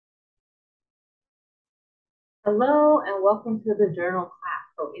Hello and welcome to the journal class.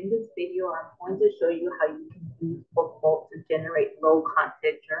 So in this video, I'm going to show you how you can use BookVault to generate low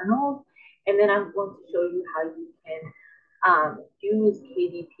content journals. And then I'm going to show you how you can use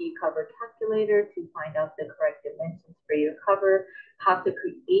KDP cover calculator to find out the correct dimensions for your cover, how to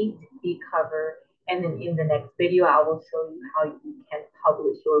create the cover. And then in the next video, I will show you how you can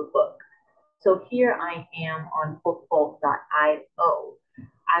publish your book. So here I am on bookvault.io.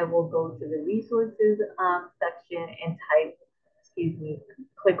 I will go to the resources section and type,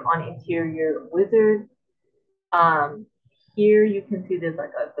 click on interior wizard. Um, Here you can see there's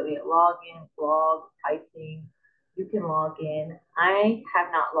like affiliate login, blog, pricing. You can log in. I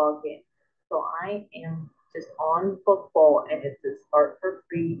have not logged in. So I am just on Bookvault and it says start for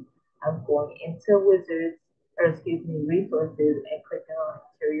free. I'm going into wizards, resources and clicking on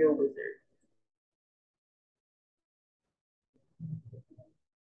interior wizard.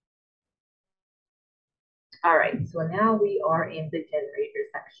 All right, so now we are in the generator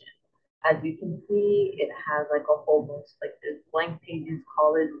section. As you can see, it has like a whole bunch, like there's blank pages,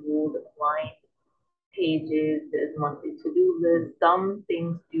 college ruled, line pages, there's monthly to-do list. Some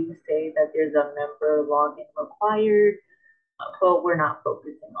things do say that there's a member login required, but we're not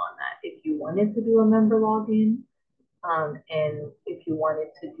focusing on that. If you wanted to do a member login, and if you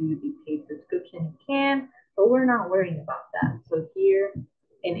wanted to do the paid subscription, you can, but we're not worrying about that. So here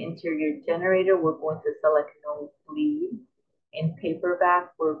in interior generator, we're going to select no bleed. In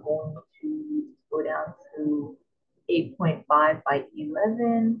paperback, we're going to go down to 8.5 by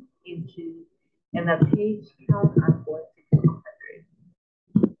 11 inches. And the page count, I'm going to do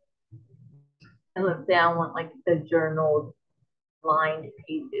 100. And let's say I want like the journal lined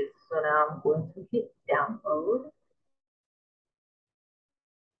pages. So now I'm going to hit download.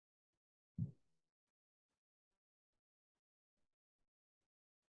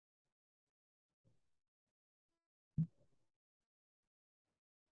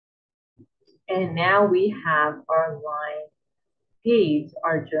 And now we have our line page,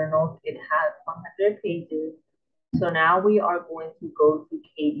 our journal. It has 100 pages. So now we are going to go to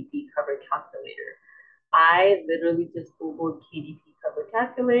KDP cover calculator. I literally just Googled KDP cover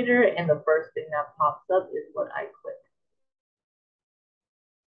calculator, and the first thing that pops up is what I click.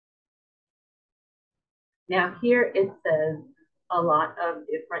 Now here it says a lot of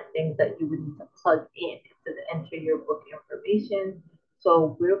different things that you would need to plug in. It says enter your book information.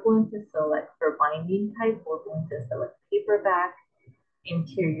 So we're going to select for binding type, we're going to select paperback.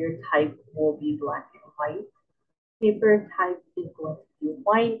 Interior type will be black and white. Paper type is going to be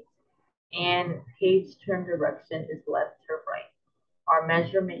white. And page turn direction is left to right. Our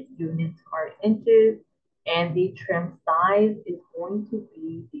measurement units are inches, and the trim size is going to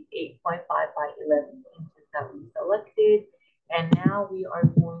be the 8.5 by 11 inches that we selected. And now we are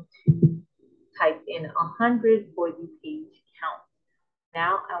going to type in 100 for the page count.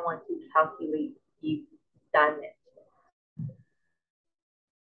 Now I want to calculate the dimension.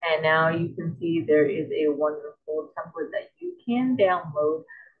 And now you can see there is a wonderful template that you can download.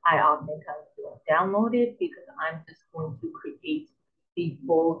 I oftentimes don't download it because I'm just going to create the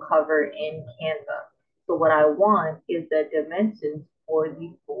full cover in Canva. So what I want is the dimensions for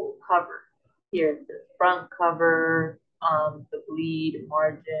the full cover. Here it says front cover, the bleed,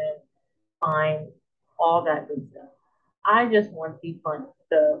 margin, fine, all that good stuff. I just want the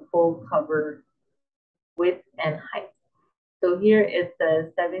full cover width and height. So here it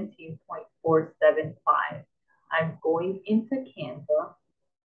says 17.475. I'm going into Canva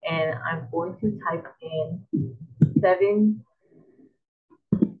and I'm going to type in 7.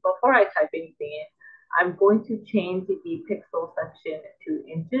 Before I type anything in, I'm going to change the pixel section to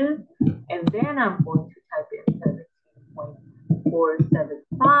inches, and then I'm going to type in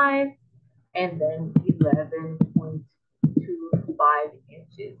 17.475 and then 11.25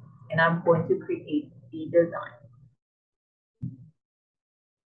 inches. And I'm going to create the design.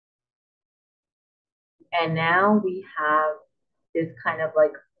 And now we have this kind of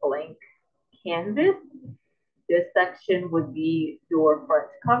like blank canvas. This section would be your front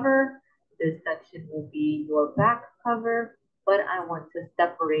cover. This section will be your back cover, but I want to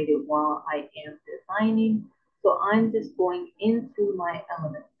separate it while I am designing. So I'm just going into my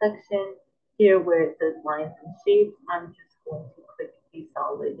element section here where it says lines and shapes. I'm just going to click the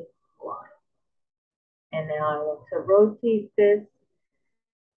solid line. And now I want to rotate this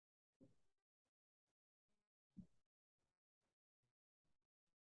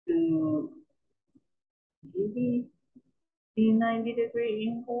to maybe the 90-degree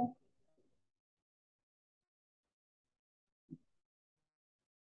angle.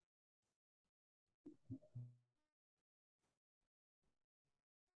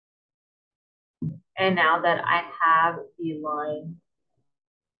 And now that I have the line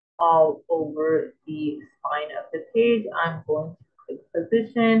all over the spine of the page, I'm going to click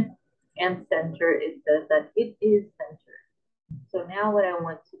position and center. It says that it is centered. So now what I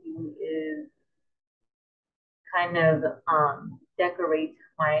want to do is kind of decorate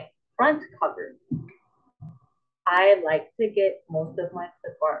my front cover. I like to get most of my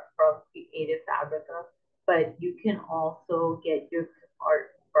clip art from Creative Fabrica, but you can also get your clip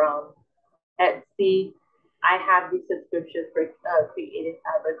art from Etsy. I have the subscription for Creative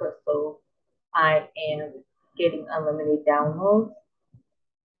Fabrica, so I am getting unlimited downloads.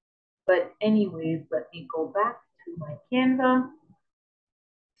 But anyways, let me go back to my Canva,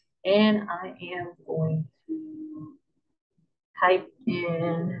 and I am going to type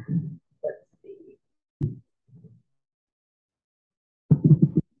in, let's see,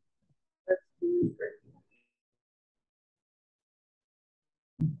 let's do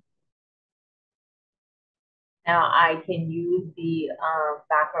now I can use the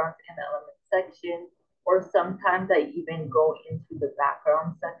backgrounds in the element section, or sometimes I even go into the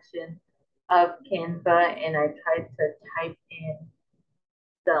background section of Canva and I try to type in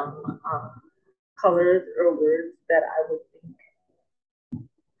some colors or words that I would think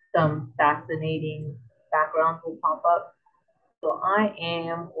some fascinating backgrounds will pop up. So I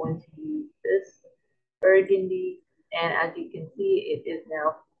am going to use this burgundy, and as you can see, it is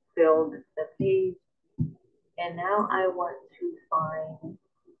now filled the page. And now I want to find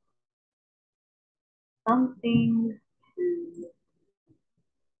something to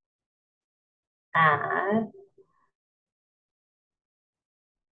add.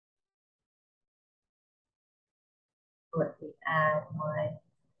 Let me add my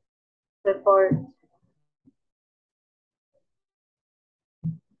clip art.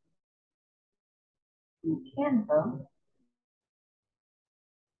 To Canva.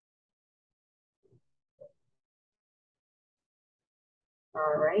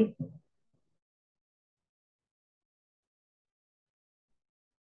 All right.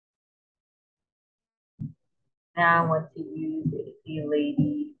 Now I want to use a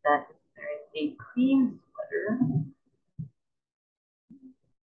lady that is wearing a cream sweater.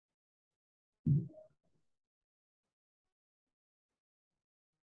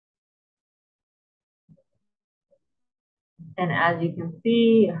 And as you can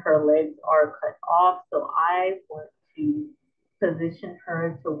see, her legs are cut off. So I want to position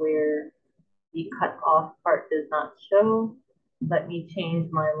her to where the cut off part does not show. Let me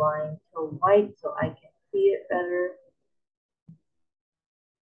change my line to white so I can see it better.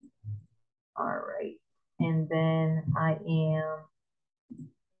 All right. And then I am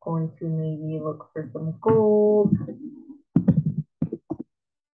going to maybe look for some gold.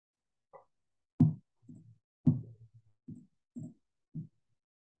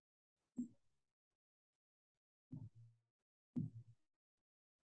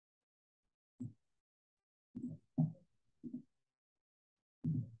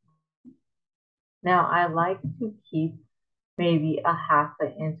 Now I like to keep maybe a half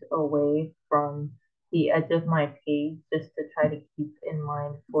an inch away from the edge of my page just to try to keep in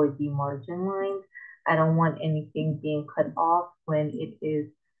mind for the margin lines. I don't want anything being cut off when it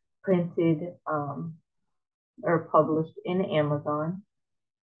is printed or published in Amazon.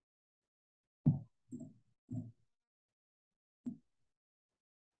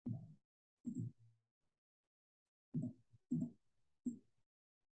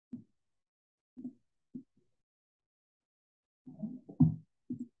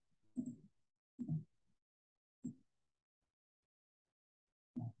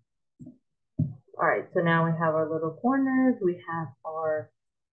 All right, so now we have our little corners. We have our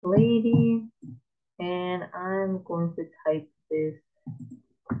lady, and I'm going to type this,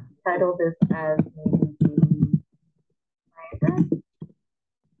 title this as maybe the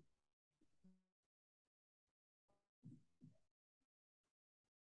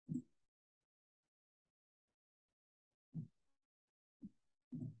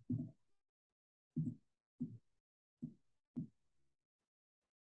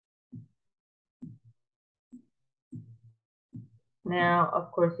Now,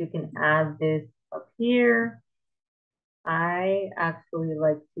 of course, you can add this up here. I actually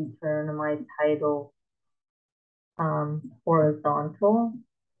like to turn my title horizontal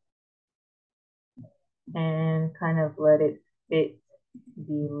and kind of let it fit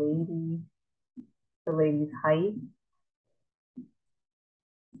the lady's height.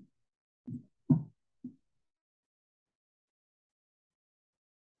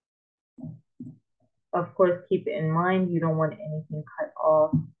 Of course, keep it in mind, you don't want anything cut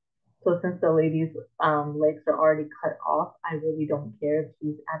off So since the lady's legs are already cut off, I really don't care if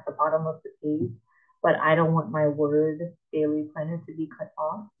she's at the bottom of the page, but I don't want my word daily planner to be cut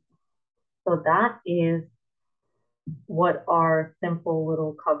off. So that is what our simple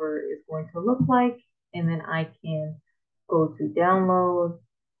little cover is going to look like. And then I can go to download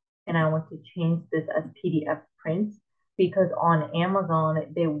and I want to change this as PDF print because on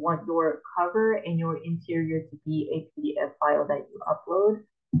Amazon, they want your cover and your interior to be a PDF file that you upload.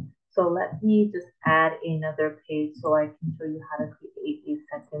 So let me just add another page so I can show you how to create a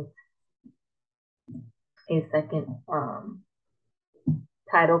second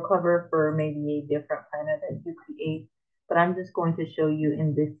title cover for maybe a different planner that you create. But I'm just going to show you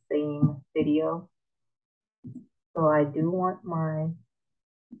in this same video. So I do want my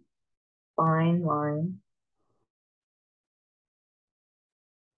fine line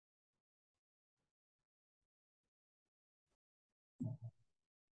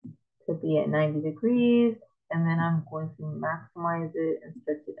to be at 90 degrees. And then I'm going to maximize it and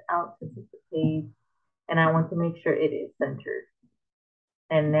stretch it out to fit the page. And I want to make sure it is centered.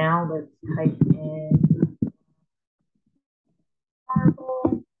 And now let's type in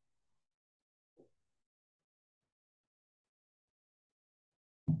marble.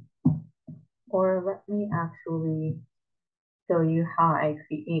 Or let me actually show you how I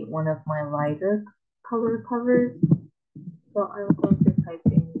create one of my lighter color covers. So I'm going to type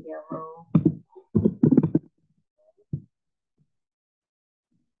in yellow.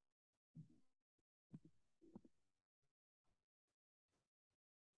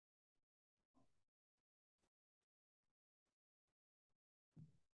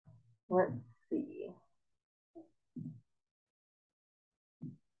 Let's see.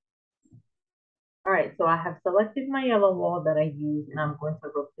 All right, so I have selected my yellow wall that I use and I'm going to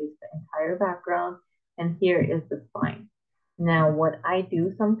replace the entire background. And here is the spine. Now, what I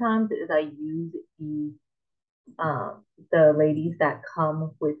do sometimes is I use the ladies that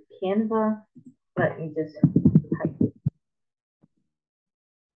come with Canva. Let me just type it.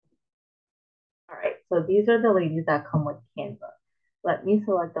 All right, so these are the ladies that come with Canva. Let me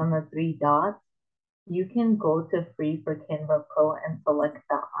select on the three dots. You can go to Free for Canva Pro and select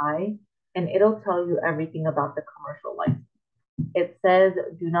the I, and it'll tell you everything about the commercial license. It says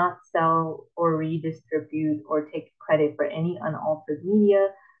do not sell or redistribute or take credit for any unaltered media,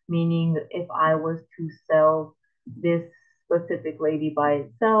 meaning if I was to sell this specific lady by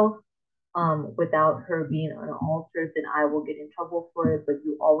itself, without her being unaltered, then I will get in trouble for it. But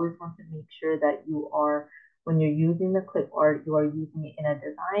you always want to make sure that you are, when you're using the clip art, you are using it in a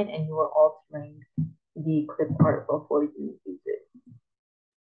design and you are altering the clip art before you use it.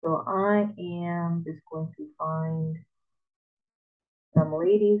 So I am just going to find some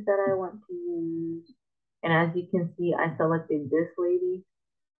ladies that I want to use. And as you can see, I selected this lady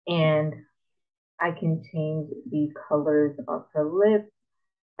and I can change the colors of her lips.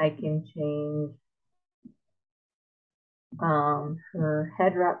 I can change her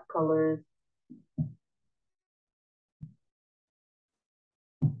head wrap colors.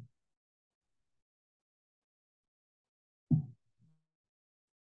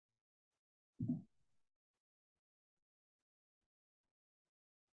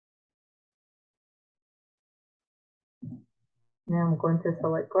 Now I'm going to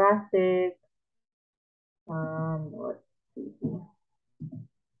select graphic. Let's see.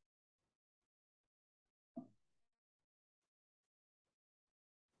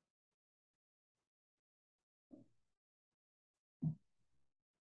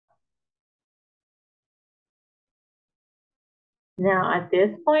 Now at this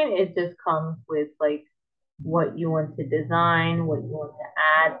point, it just comes with like what you want to design, what you want to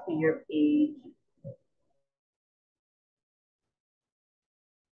add to your page.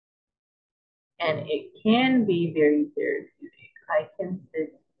 And it can be very therapeutic. I can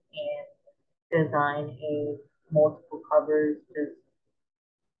sit and design a multiple covers just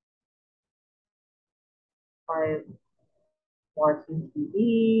by watching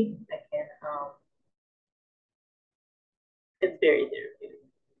TV. I can it's very therapeutic.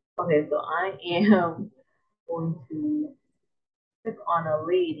 Okay, so I am going to click on a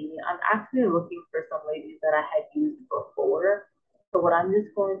lady. I'm actually looking for some ladies that I had used before. So what I'm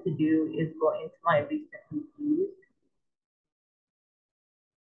just going to do is go into my recently used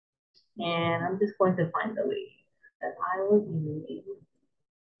and I'm just going to find the lady that I was using.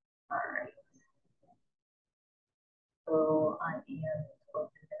 All right. So I am going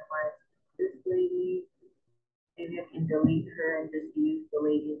to minimize this lady. Maybe I can delete her and just use the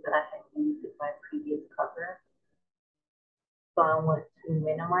ladies that I had used in my previous cover. So I want to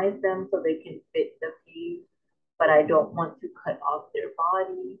minimize them so they can fit the page, but I don't want to cut off their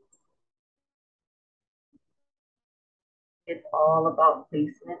body. It's all about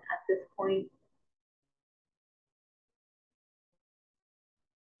placement at this point.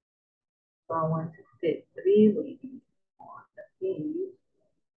 So I want to fit 3 ladies on the page.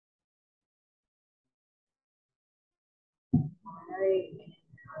 All right,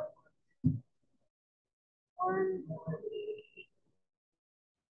 one more lady.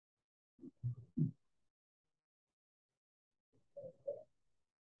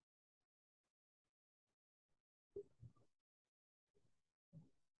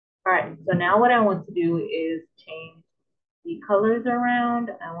 All right, so now what I want to do is change the colors around.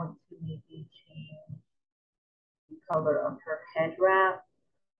 I want to maybe change the color of her head wrap.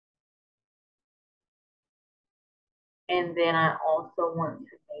 And then I also want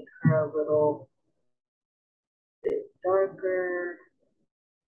to make her a little bit darker.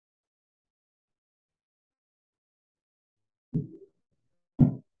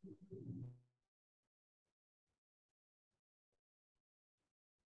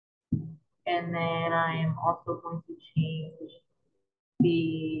 And then I am also going to change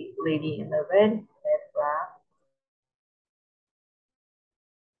the lady in the red head wrap.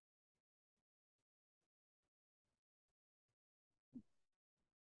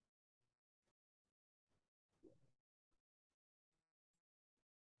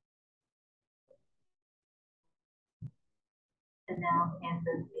 And now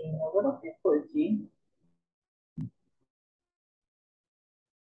Canva's being a little bit pushy.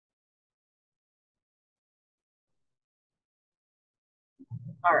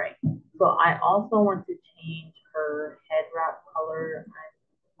 All right, so I also want to change her head wrap color. I'm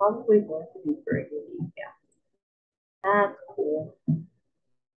probably going to do burgundy. Yeah, that's cool.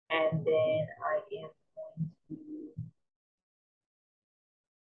 And then I am going to,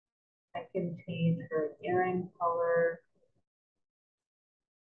 I can change her earring color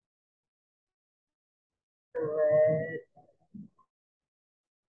to red.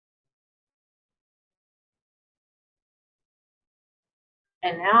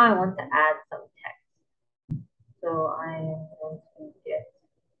 And now I want to add some text. So I am going to get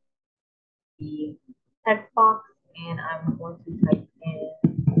the text box and I'm going to type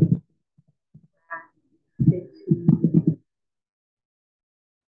in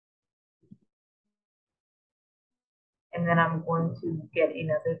and then I'm going to get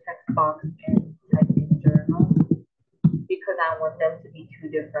another text box and type in journal because I want them to be 2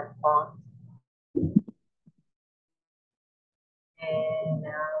 different fonts. And now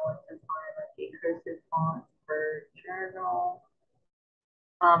I want to find like a cursive font for journal.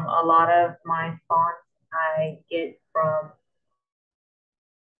 A lot of my fonts I get from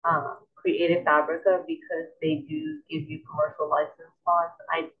Creative Fabrica because they do give you commercial license fonts.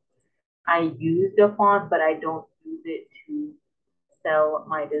 I use the font, but I don't use it to sell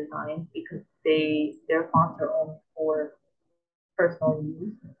my designs because their fonts are only for personal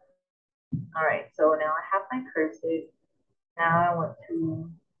use. All right, so now I have my cursive. Now I want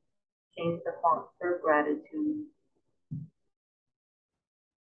to change the font for gratitude.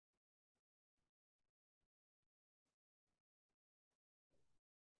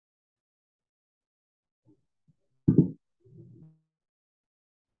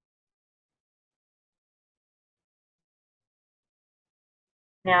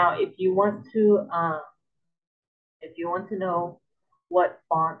 Now, if you want to know what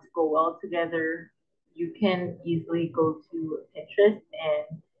fonts go well together, you can easily go to Pinterest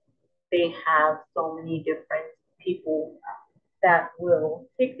and they have so many different people that will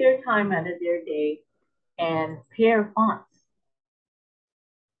take their time out of their day and pair fonts.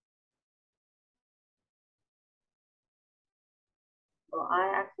 So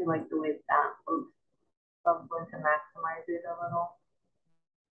I actually like the way that looks. So I'm going to maximize it a little.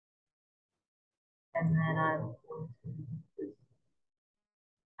 And then I'm going to just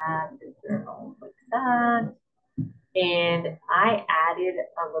add the journal like that. And I added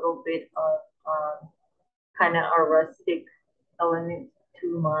a little bit of kind of a rustic element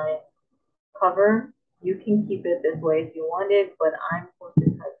to my cover. You can keep it this way if you want it, but I'm going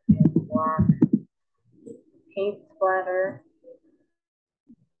to type in black paint splatter.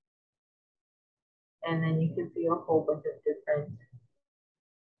 And then you can see a whole bunch of different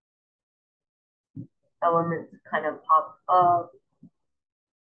elements kind of pop up.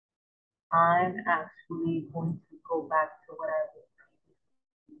 I'm actually going to go back to what I was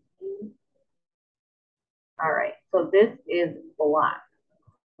previously. All right, so this is black.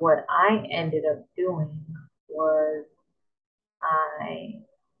 What I ended up doing was I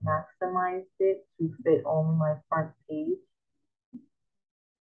maximized it to fit only my front page.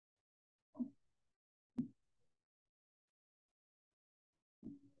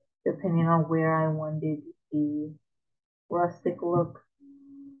 Depending on where I wanted the rustic look.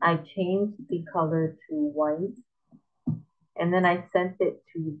 I changed the color to white and then I sent it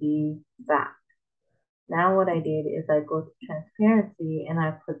to the back. Now what I did is I go to transparency and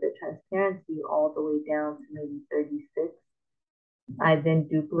I put the transparency all the way down to maybe 36. I then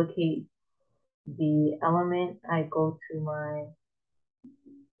duplicate the element. I go to my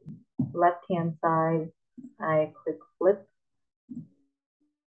left hand side, I click flip,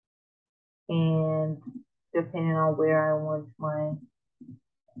 and depending on where I want my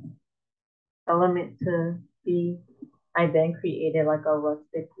element to be, I then created like a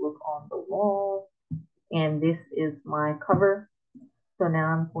rustic look on the wall. And this is my cover. So now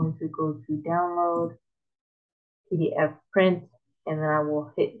I'm going to go to download, PDF print, and then I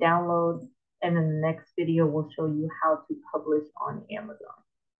will hit download. And then the next video will show you how to publish on Amazon.